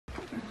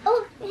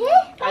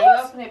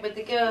wasn't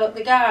it? But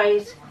the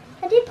guys.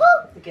 Are they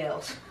pull? The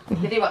girls.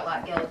 They do act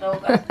like girls,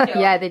 don't they?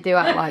 Yeah, they do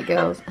act like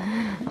girls.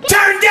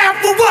 Turn down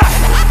for what?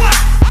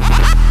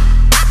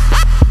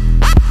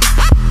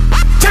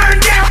 Turn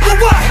down for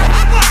what?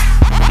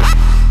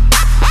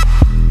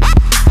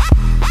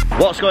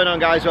 What's going on,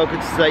 guys? Welcome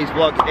to today's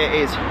vlog. It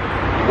is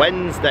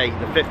Wednesday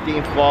the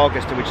 15th of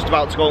August and we're just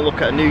about to go and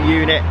look at a new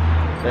unit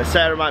that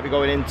Sarah might be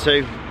going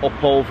into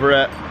up over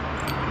at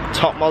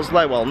Top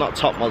Mosley. Well, not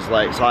Top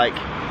Mosley, it's like,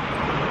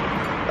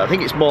 I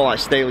think it's more like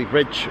Staley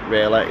Bridge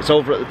really. It's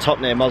over at the top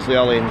near Mosley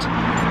Hollins.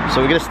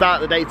 So we're going to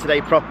start the day today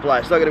properly.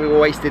 It's not going to be a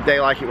wasted day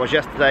like it was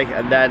yesterday,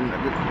 and then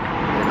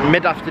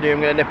mid-afternoon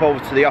I'm going to nip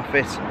over to the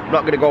office. I'm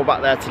not going to go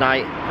back there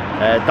tonight.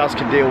 Daz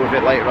can deal with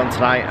it later on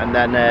tonight, and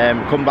then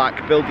come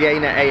back, build the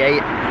AIN at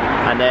A8,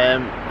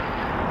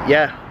 and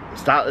yeah,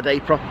 start the day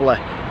properly.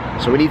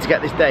 So we need to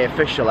get this day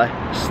officially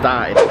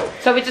started.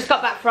 So we just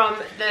got back from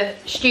the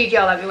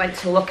studio that we went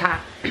to look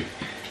at,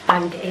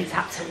 and it's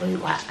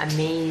absolutely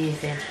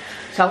amazing.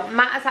 So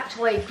Matt has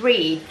actually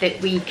agreed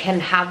that we can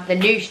have the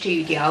new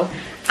studio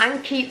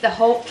and keep the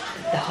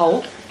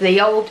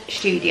old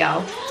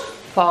studio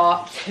for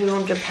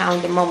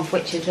 £200 a month,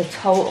 which is a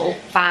total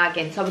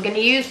bargain. So we're going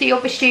to use the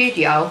other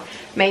studio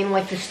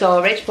mainly for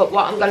storage, but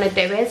what I'm going to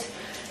do is,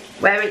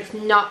 where it's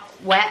not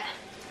wet,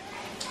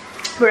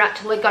 we're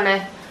actually going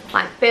to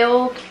like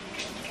build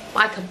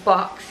like a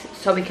box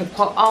so we can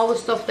put all the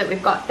stuff that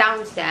we've got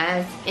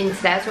downstairs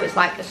instead, so it's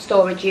like a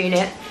storage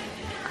unit,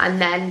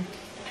 and then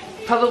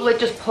probably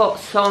just put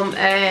some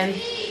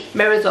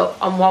mirrors up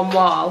on one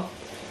wall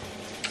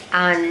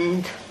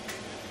and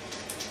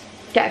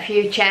get a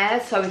few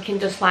chairs so we can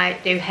just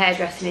like do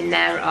hairdressing in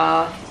there,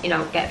 or you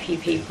know, get a few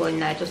people in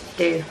there just to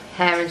do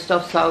hair and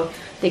stuff, so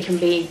they can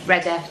be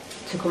ready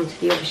to come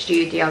to the other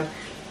studio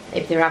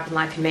if they're having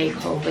like a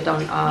makeover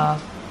done or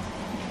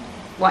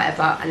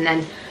whatever. And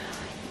then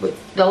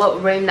with the little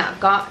room that I've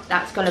got,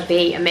 that's going to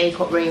be a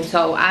makeup room,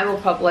 so I will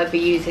probably be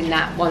using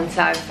that once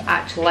I've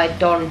actually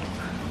done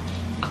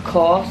a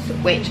course,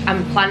 which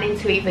I'm planning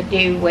to either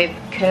do with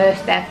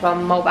Kirsty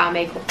from Mobile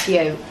Makeup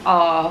View,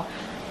 or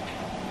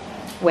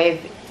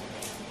with,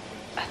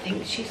 I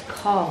think she's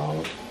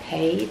called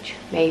Paige,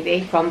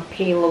 maybe, from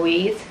P.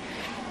 Louise,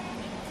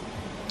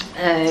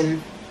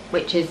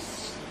 which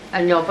is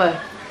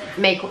another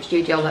makeup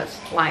studio that's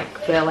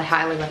like really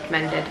highly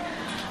recommended,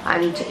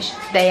 and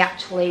they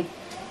actually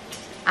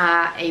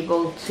are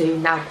able to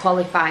now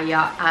qualify you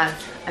as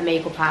a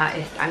makeup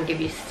artist and give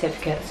you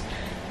certificates.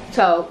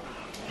 So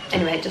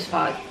anyway, just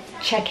thought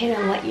I'd check in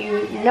and let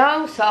you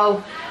know.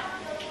 So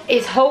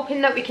is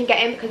hoping that we can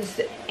get in,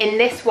 because in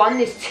this one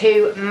there's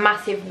two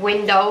massive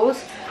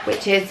windows,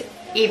 which is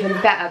even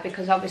better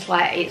because obviously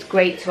it's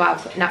great to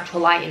have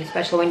natural lighting,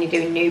 especially when you're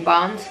doing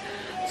newborns.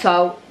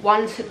 So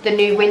once the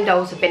new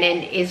windows have been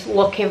in, is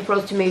looking for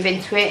us to move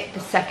into it the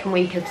second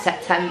week of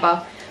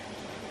September.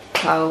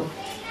 So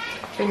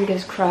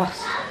fingers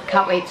crossed.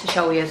 Can't wait to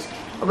show you.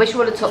 I wish I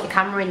would have took the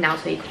camera in now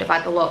so you could have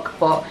had a look,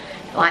 but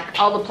like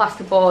all the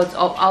plaster boards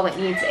up, all it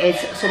needs is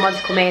someone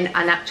to come in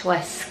and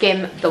actually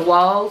skim the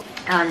walls,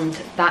 and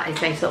that is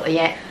basically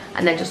it,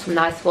 and then just some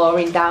nice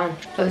flooring down.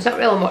 So there's not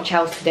really much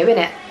else to do in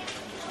it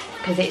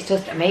because it's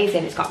just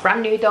amazing. It's got a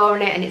brand new door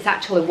in it, and it's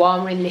actually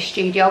warmer in this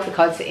studio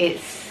because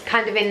it's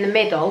kind of in the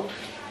middle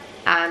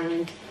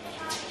and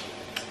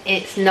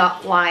it's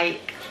not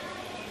like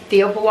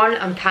the other one.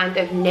 I'm kind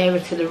of nearer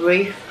to the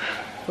roof,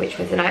 which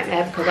was a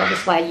nightmare because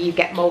obviously you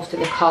get most of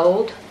the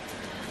cold,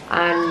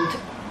 and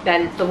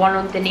then the one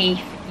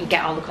underneath you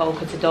get all the cold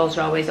because the doors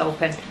are always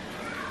open,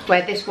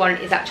 where this one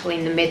is actually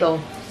in the middle,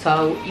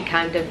 so you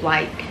kind of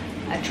like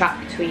a trap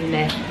between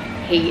the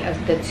heat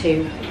of the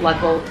two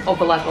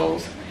upper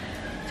levels,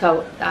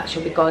 so that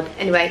should be good.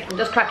 Anyway, I'm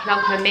just cracking on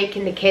because I'm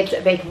making the kids a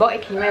bacon butty.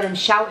 Can you hear them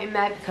shouting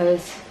there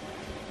because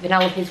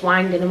Vanellope's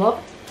winding them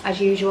up as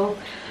usual,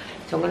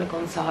 so I'm going to go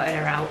and sort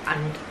her out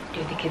and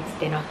do the kids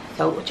dinner.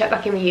 So we'll check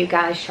back in with you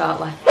guys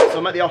shortly. So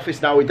I'm at the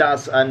office now with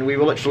Daz, and we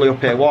were literally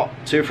up here, what,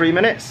 2 or 3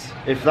 minutes,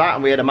 if that,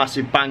 and we had a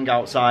massive bang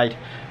outside.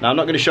 Now I'm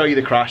not going to show you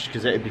the crash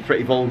because it'd be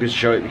pretty vulgar to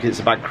show it because it's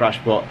a bad crash,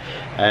 but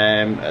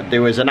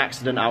there was an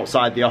accident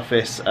outside the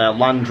office.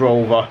 Land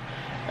Rover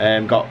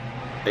got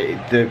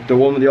the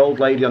woman, the old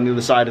lady on the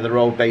other side of the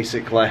road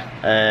basically.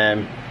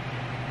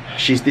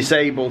 She's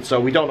disabled, so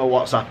we don't know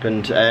what's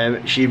happened.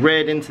 She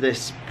reared into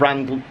this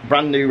brand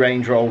new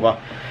Range Rover.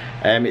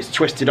 It's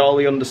twisted all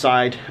the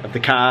underside of the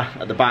car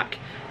at the back,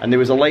 and there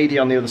was a lady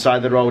on the other side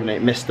of the road and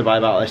it missed her by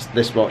about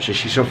this much, and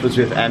she suffers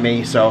with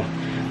ME. So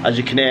as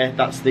you can hear,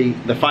 that's the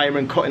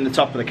fireman cutting the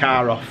top of the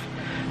car off.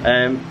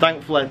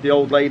 Thankfully the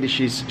old lady,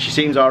 she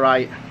seems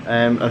alright.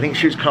 I think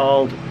she was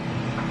called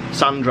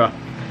Sandra.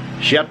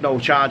 She had no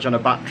charge on her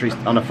battery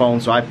on her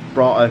phone, so I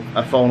brought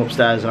her phone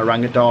upstairs and I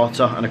rang her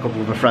daughter and a couple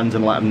of her friends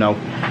and let them know.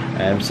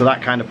 So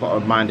that kind of put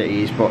her mind at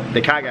ease, but they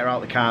can't get her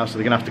out of the car, so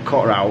they're gonna have to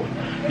cut her out.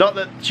 Not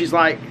that she's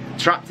like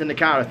trapped in the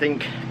car. I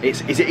think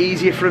is it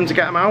easier for them to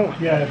get them out?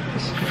 Yeah.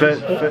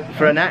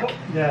 For a neck?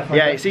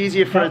 Yeah. It's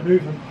easier for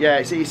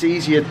it's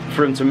easier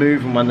for them to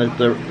move them when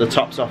the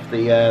top's off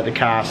the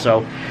car.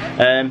 So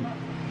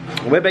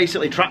we're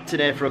basically trapped in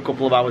here for a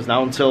couple of hours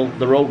now until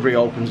the road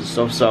reopens and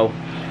stuff. So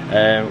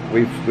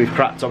we've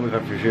cracked on with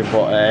everything,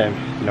 but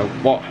you know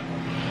what?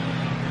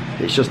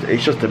 It's just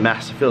a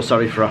mess. I feel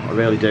sorry for her, I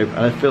really do, and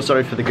I feel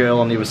sorry for the girl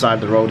on the other side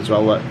of the road as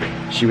well.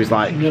 That she was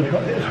like, she nearly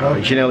got hit as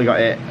well. She nearly got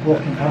hit.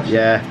 Walking past.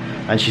 Yeah,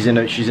 and she's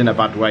in a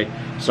bad way.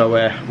 So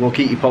we'll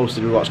keep you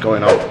posted with what's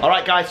going on. All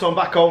right, guys. So I'm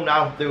back home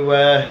now.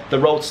 The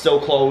road's still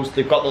closed.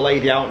 They've got the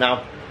lady out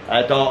now.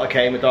 Her daughter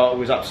came. Her daughter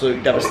was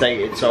absolutely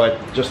devastated. So I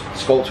just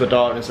spoke to her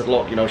daughter and said,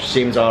 look, you know, she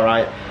seems all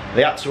right.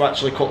 They had to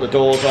actually cut the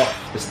doors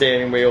off, the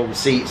steering wheel, the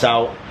seats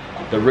out,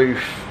 the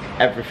roof,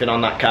 everything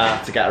on that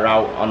car to get her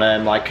out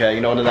on like you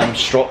know, one of them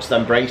struts,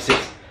 them braces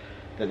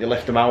that they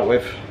lift them out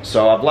with.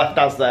 So I've left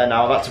Az there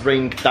now. I've had to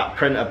bring that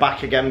printer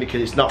back again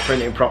because it's not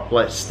printing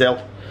properly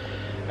still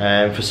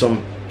for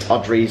some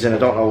odd reason. I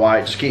don't know why.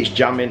 It just keeps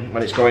jamming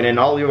when it's going in.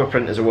 All the other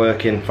printers are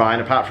working fine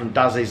apart from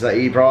Dazzy's that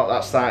he brought.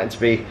 That's starting to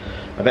be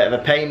a bit of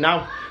a pain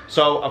now.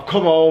 So I've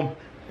come home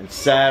and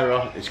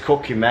Sarah is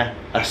cooking me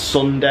a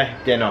Sunday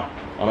dinner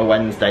on a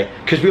Wednesday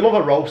because we love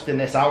a roast in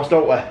this house,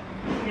 don't we?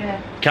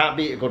 Yeah. Can't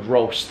beat a good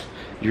roast.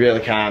 You really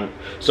can't.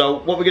 So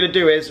what we're going to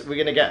do is we're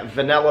going to get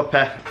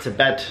Vanellope to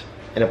bed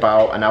in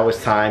about an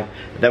hour's time.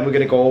 Then we're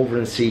going to go over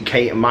and see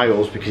Kate and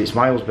Myles because it's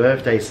Myles'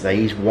 birthday today.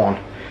 He's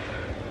 1.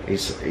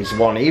 He's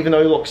 1. Even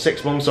though he looks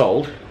 6 months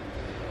old,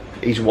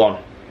 he's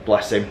 1.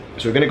 Bless him.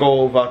 So we're going to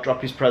go over,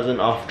 drop his present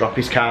off, drop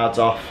his cards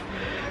off,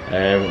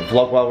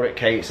 vlog while we're at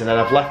Kate's, and then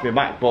I've left my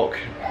MacBook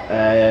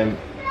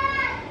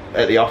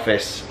at the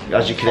office.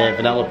 As you can hear,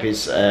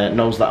 Vanellope's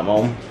knows that I'm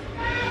home.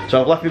 So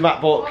I've left my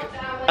MacBook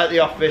at the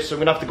office, so I'm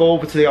gonna have to go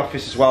over to the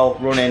office as well,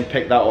 run in,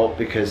 pick that up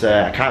because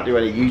I can't do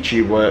any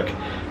YouTube work,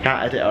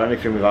 can't edit or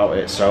anything without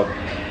it. So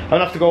I'm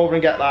gonna have to go over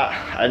and get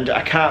that. And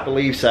I can't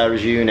believe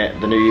Sarah's unit,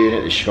 the new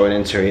unit that she's going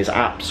into, is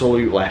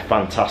absolutely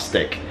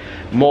fantastic.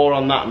 More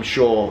on that I'm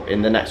sure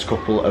in the next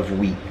couple of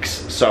weeks.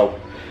 So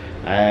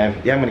yeah,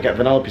 I'm gonna get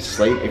Vanellope to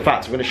sleep. In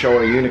fact, I'm gonna show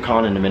her a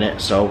unicorn in a minute,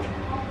 so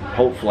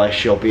hopefully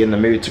she'll be in the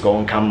mood to go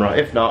on camera.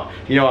 If not,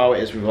 you know how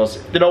it is with us.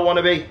 If they don't want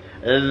to be,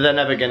 they're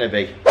never gonna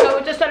be. So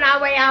we're just on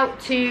our way out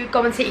to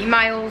go and see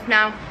Myles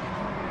now.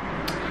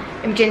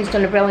 Imogen's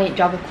done a brilliant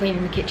job of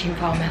cleaning the kitchen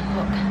for me,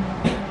 look.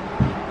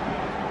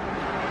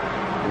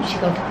 Isn't she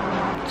good?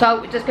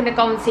 So we're just gonna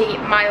go and see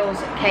Myles,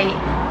 Kate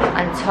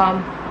and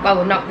Tom. Well,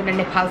 we're not gonna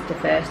nip Asda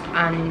first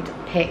and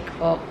pick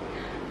up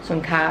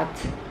some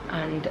cards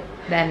and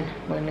then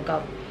we're gonna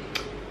go.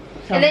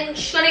 So. And then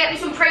she's gonna get me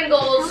some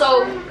Pringles,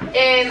 so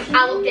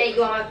I'll update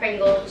you on my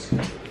Pringles.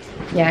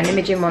 Yeah, and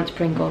Imogen wants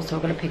Pringles, so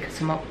we're gonna pick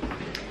some up.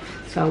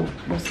 So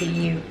we'll see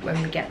you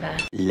when we get there.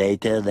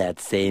 Later that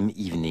same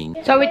evening.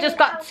 So we just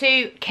got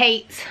to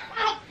Kate's,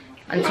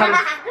 and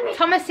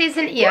Thomas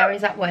isn't here,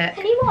 he's at work.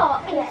 Can he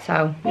walk yet?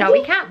 So, no,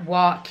 he can't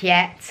walk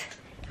yet.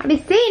 Have you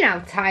seen how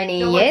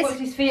tiny he He is? puts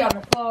his feet on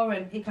the floor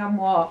and he can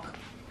walk.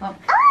 Oh.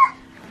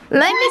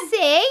 Let me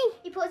see.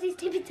 He puts his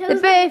tippy The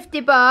toes.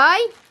 birthday boy. Are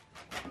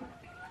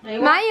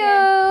you walking?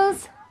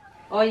 Myles.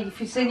 Oh, if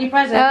you've seen your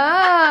present.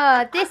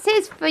 Oh, this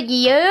is for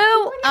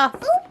you.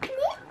 Open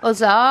it.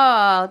 Us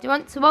all. Do you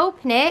want to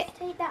open it?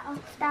 Take that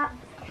off. That.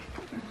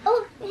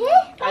 Oh, here.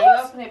 Are you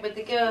opening it with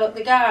the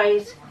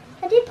guys?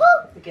 I did pull.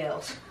 The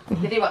girls.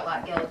 They do act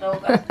like girls,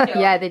 don't they?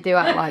 Yeah, they do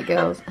act like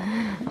girls. Get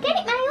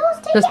it,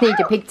 Myles. Take Just it need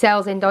your out.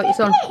 pigtails in, don't you,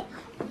 son? Take it.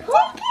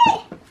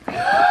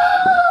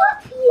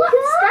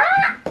 What's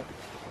that?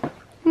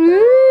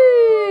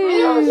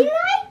 Myles, you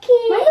like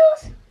it?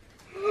 Myles,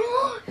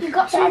 you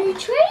got some new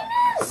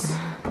trainers.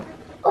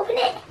 Open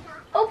it.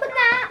 Open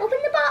that. Open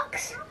the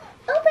box.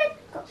 Open.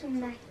 Got some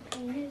nice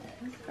trainers.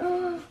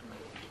 Oh.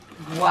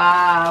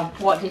 Wow.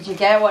 What did you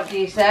get? What do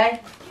you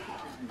say?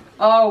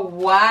 Oh,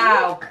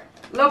 wow.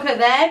 Look at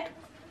them.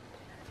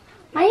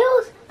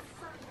 Myles,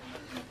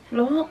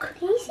 Look.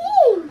 can you see?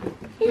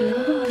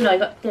 No, you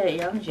got dirty,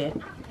 haven't you?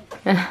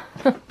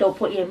 Don't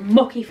put your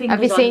mucky fingers on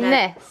Have you seen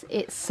there. this?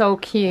 It's so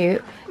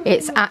cute.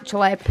 It's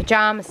actually a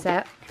pyjama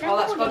set Oh,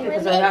 that's good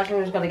because I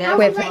actually was going to get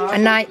with one. a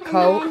night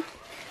coat,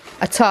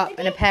 a top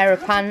and a pair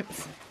of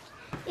pants.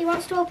 He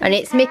wants to open And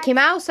his it's card. Mickey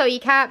Mouse, so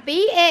you can't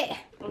beat it.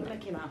 Look,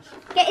 Mickey Mouse.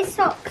 Get his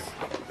socks.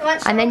 He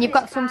wants to And then open you've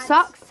got his some cards.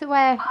 socks to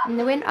wear in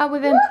the winter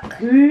with him.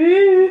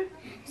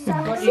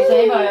 What do you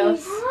say,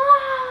 Myles?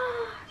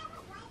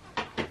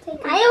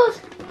 Myles,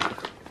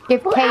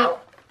 Give pull it Kate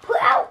out. Pull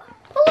it out.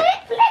 Pull it.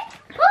 Pull it.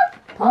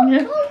 Pull.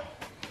 Yeah. Pull.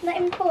 Let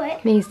him pull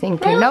it. me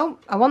thinking, no,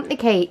 I want the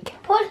cake.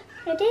 Pull.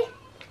 Ready?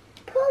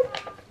 Pull.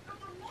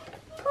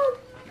 Pull.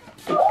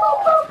 Pull,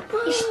 pull,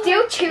 pull. He's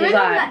still chewing He's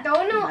on like, that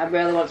donut. I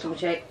really want some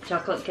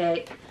chocolate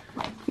cake.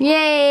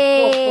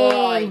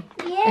 Yay!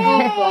 Good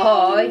Yay.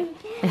 boy.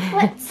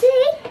 Let's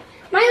see.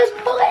 Myles,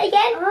 pull it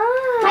again.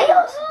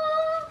 Myles.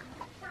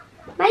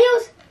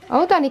 Myles.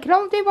 Hold on, he can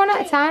only do one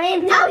at a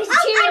time. Now he's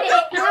chewing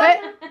it. But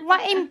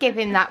let him give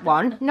him that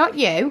one, not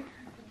you.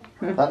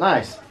 That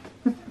nice?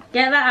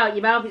 Get that out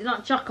your mouth, it's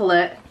not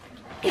chocolate.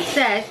 It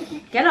says,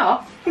 get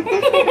off. Give me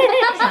it.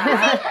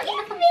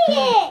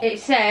 It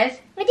says,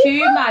 Ready, to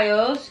pull.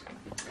 Myles,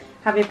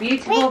 have a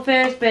beautiful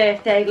first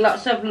birthday,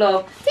 lots of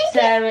love,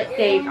 Sarah,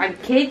 Dave and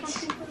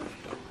kids.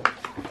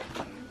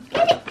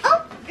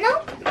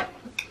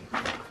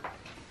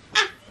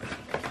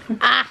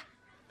 Ah!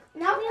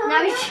 Now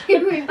it's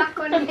going back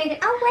on it.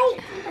 Oh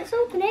wait, let's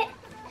open it.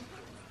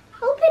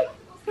 Open.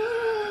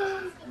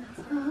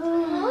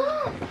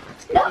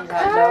 Look, Not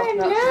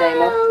today,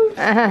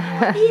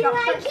 love. you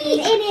like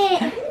eating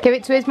it. Give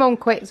it to his mum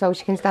quick so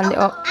she can stand it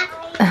up.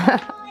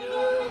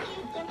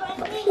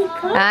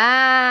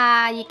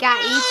 Ah, you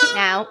can't eat it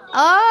now.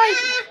 Oh,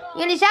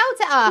 you're gonna shout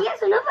at her? He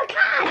has another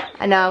card.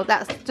 I know,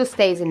 that just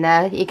stays in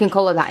there. You can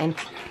colour that in.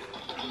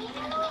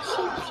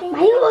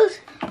 Myles,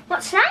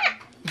 what's that?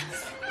 You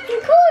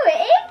can colour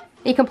it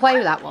in. You can play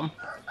with that one.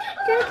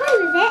 Do you want to play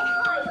with it?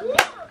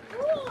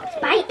 Let's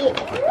bite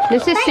it.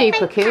 This is Bite,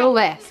 super bite, cool,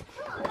 bite. this.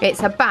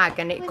 It's a bag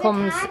and it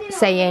comes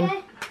saying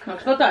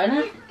It's got that in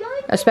it.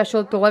 a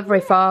special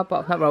delivery for, but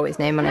I've not wrote his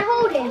name on Can I it.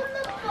 hold him?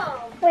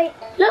 Wait,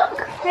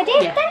 look. Ready?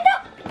 Yeah. Stand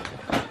up.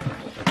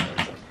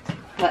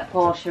 Let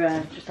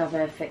Portia just have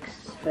her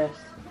fixed first.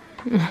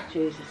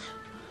 Jesus.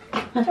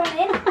 Throw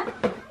it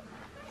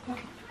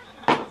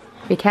in.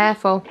 Be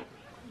careful.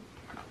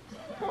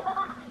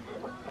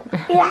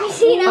 You like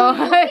seen him?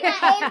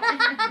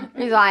 Oh.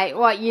 He's like,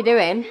 what you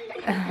doing?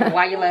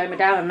 Why are you laying me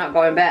down? I'm not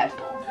going bed.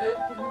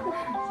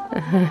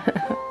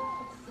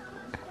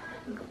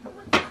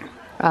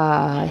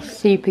 Ah,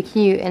 super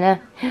cute, innit?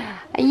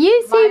 Are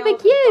you super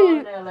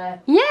cute?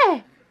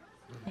 Yeah.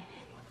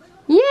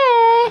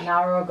 Yeah. An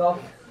hour ago.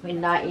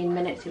 In 19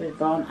 minutes he was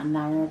born, an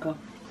hour ago.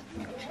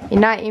 In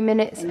 90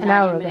 minutes, In an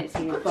hour 90 ago. minutes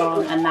he was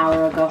born, an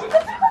hour ago.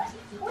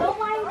 Go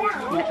lie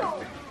down. Yeah.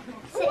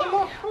 Sit him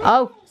up.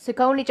 Oh, so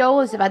Coney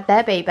Joel's have had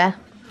their baby.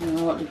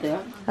 What did they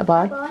have? A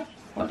boy. Boy.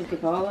 What did they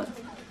call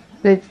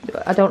it?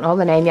 I don't know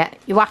the name yet.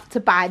 You have to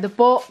buy the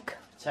book.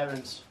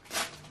 Terence.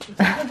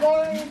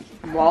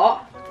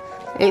 What?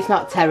 It's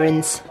not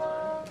Terence.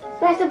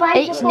 Where's the bite?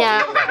 It's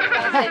not.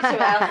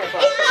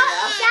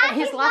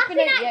 He's laughing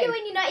at you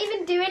and you're not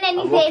even doing I'm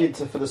anything.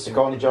 looking for the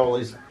Sigourney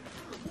Joel's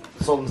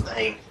son's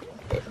name.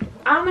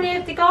 How many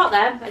have they got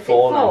then? Is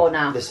Four it four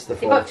now. now? This is the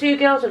They've got fourth. 2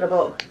 girls in a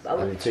book.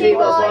 And Two two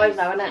boys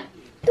now, isn't it?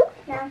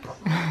 No.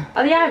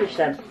 Are they Irish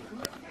then?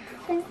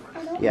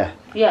 Yeah.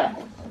 Yeah.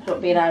 So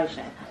it'd be an Irish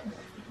name.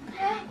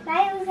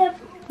 Myles,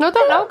 No, I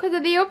don't know, because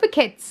of the other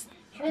kids.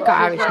 Got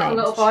Irish What's the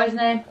little names. boy's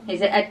name?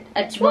 Is it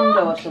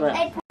Edmundo or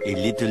something? A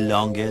little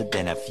longer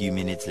than a few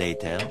minutes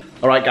later.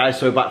 Alright guys,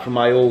 so we're back from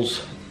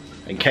Myles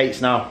and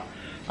Kate's now.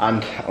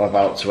 And I'm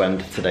about to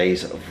end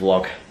today's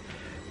vlog.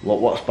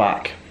 Look what's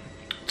back.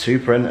 2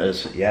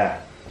 printers, yeah.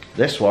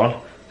 This one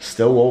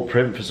still won't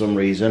print for some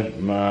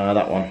reason.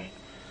 That one.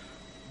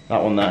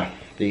 That one there.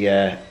 The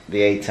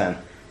A10.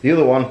 The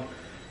other one,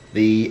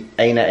 the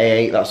ANET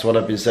A8, that's what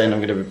I've been saying I'm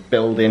going to be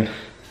building.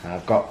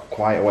 I've got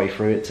quite a way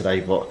through it today,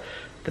 but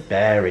the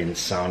bearings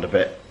sound a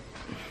bit...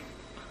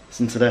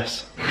 Listen to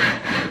this.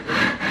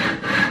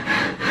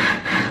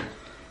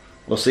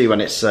 We'll see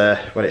when it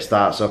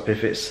starts up.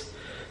 If it's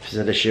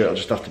an issue, it'll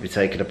just have to be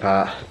taken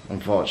apart,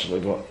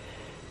 unfortunately, but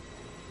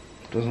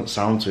it doesn't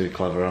sound too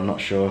clever, I'm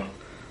not sure.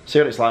 See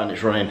what it's like when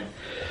it's running.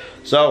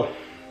 So,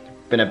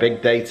 been a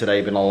big day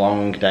today, been a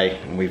long day,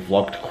 and we've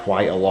vlogged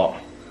quite a lot.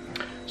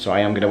 So I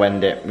am going to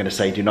end it. I'm going to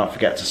say do not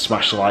forget to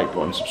smash the like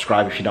button,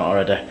 subscribe if you're not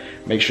already.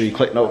 Make sure you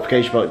click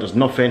notification bell, it does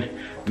nothing.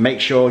 Make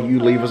sure you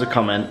leave us a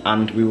comment,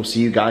 and we will see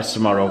you guys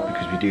tomorrow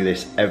because we do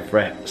this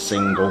every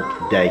single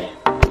day.